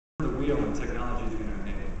the wheel and technology is going to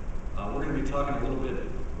enable. We're going to be talking a little bit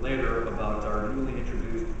later about our newly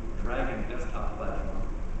introduced Dragon desktop platform.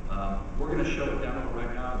 We're going to show a demo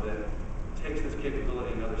right now that takes this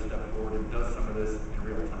capability another step forward and does some of this in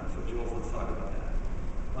real time. So Jules, let's talk about that.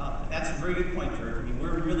 Well, that's a very good point, George. I mean,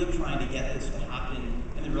 we're really trying to get this to happen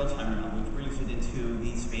in the real-time realm, which brings it into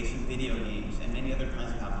the space of video games and many other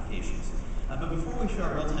kinds of applications. But before we show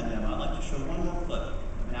our real-time demo, I'd like to show one more clip of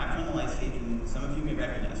an actor on the light stage, and some of you may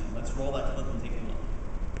recognize him. Let's roll that clip and take a look.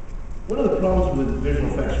 One of the problems with visual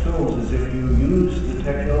effects films is if you use the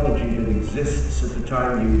technology that exists at the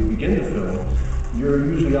time you begin the film, you're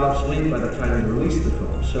usually obsolete by the time you release the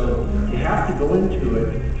film. So you have to go into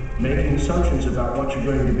it making assumptions about what you're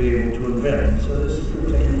going to be able to invent. So this is going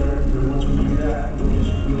to take a minute, and then once we do that,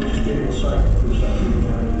 we'll just get a cycle for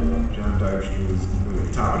something. John Dykstra was at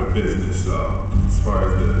the top of the business, so as far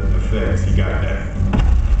as the effects, he got that.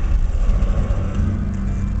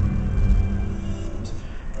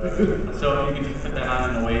 So if you can just put that on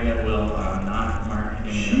in a way that will not mark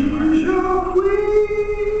any marks.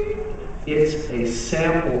 It's a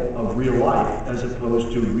sample of real life as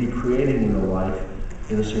opposed to recreating real life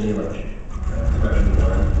in a simulation. Question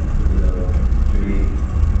 1, 3,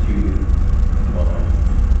 2,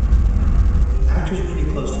 1. Actors are pretty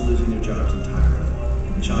close to losing their jobs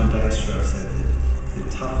entirely. John Dykstra said that the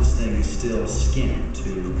toughest thing is still skin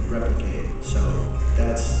to replicate. So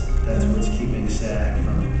that's what's keeping SAG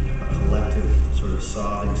from a collective sort of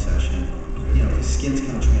sobbing session. You know, his skin's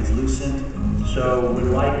kind of translucent. So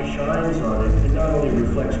when light shines on it, it not only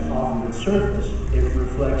reflects off of its surface, it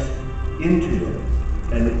reflects into it.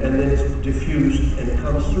 And then it's diffused and it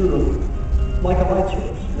comes through like a light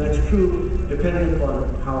source. And that's true depending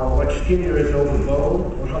upon how much skin there is over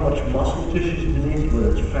bone or how much muscle tissue is beneath,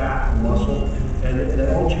 whether it's fat or muscle. And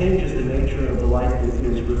that all changes the nature of the light that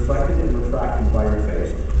is reflected and refracted by your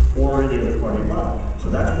face or any other part of your body. So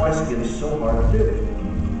that's why skin is so hard to do.